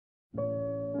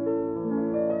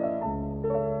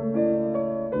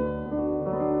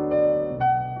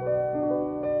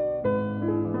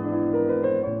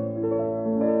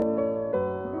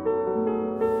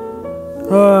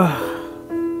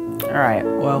Alright,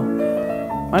 well,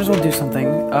 might as well do something.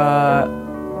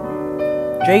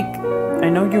 Jake, I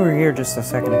know you were here just a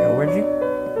second ago. Where'd you...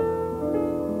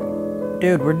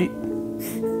 Dude, where'd you...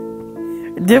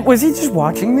 Was he just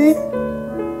watching me?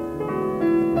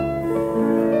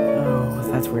 Oh,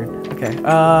 that's weird. Okay,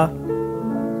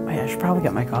 wait, I should probably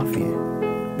get my coffee.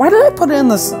 Why did I put it in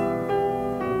this...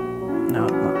 No,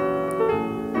 it's not.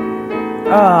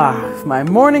 My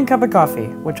morning cup of coffee,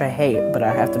 which I hate, but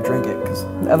I have to drink it, because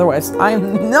otherwise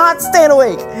I'm not staying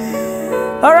awake!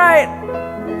 Alright!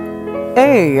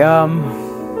 Hey,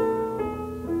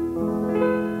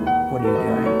 what are you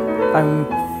doing?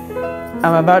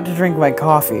 I'm about to drink my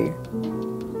coffee.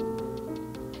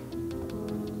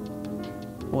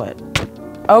 What?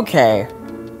 Okay.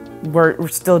 We're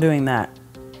still doing that.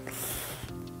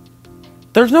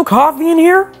 There's no coffee in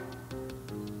here?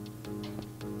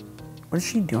 What is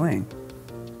she doing?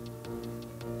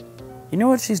 You know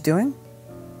what she's doing?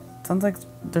 Sounds like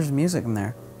there's music in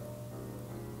there.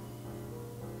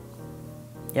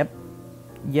 Yep.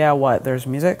 Yeah, what? There's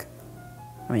music?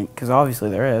 I mean, because obviously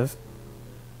there is.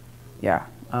 Yeah,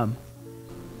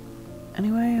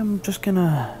 anyway, I'm just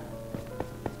gonna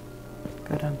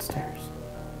go downstairs.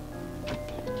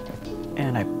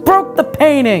 And I broke the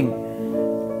painting!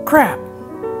 Crap!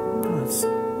 That's...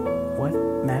 What?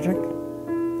 Magic?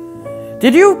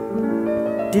 Did you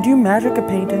magic a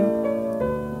painting?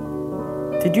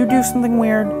 Did you do something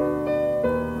weird?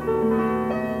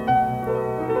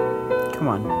 Come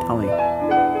on, tell me.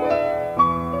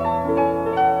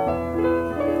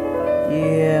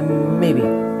 Yeah, maybe.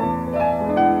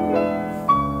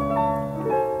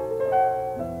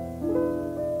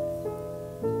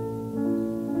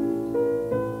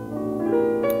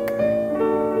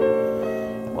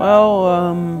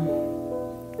 Well,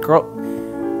 girl...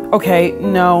 Okay,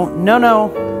 no.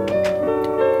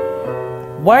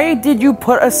 Why did you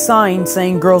put a sign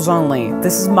saying girls only?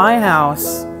 This is my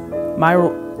house. My...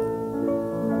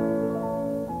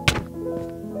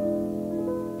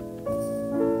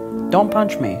 Don't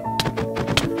punch me.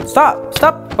 Stop!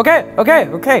 Stop! Okay!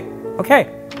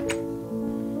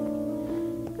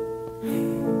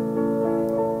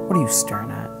 What are you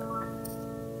staring at?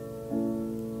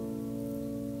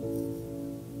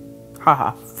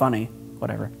 Haha, funny.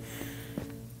 Whatever.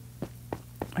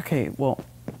 Okay, well,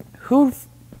 who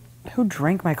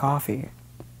drank my coffee?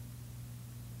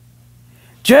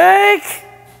 Jake!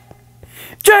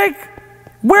 Jake!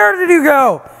 Where did you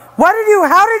go? How did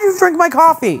you drink my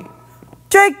coffee?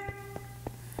 Jake!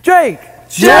 Jake!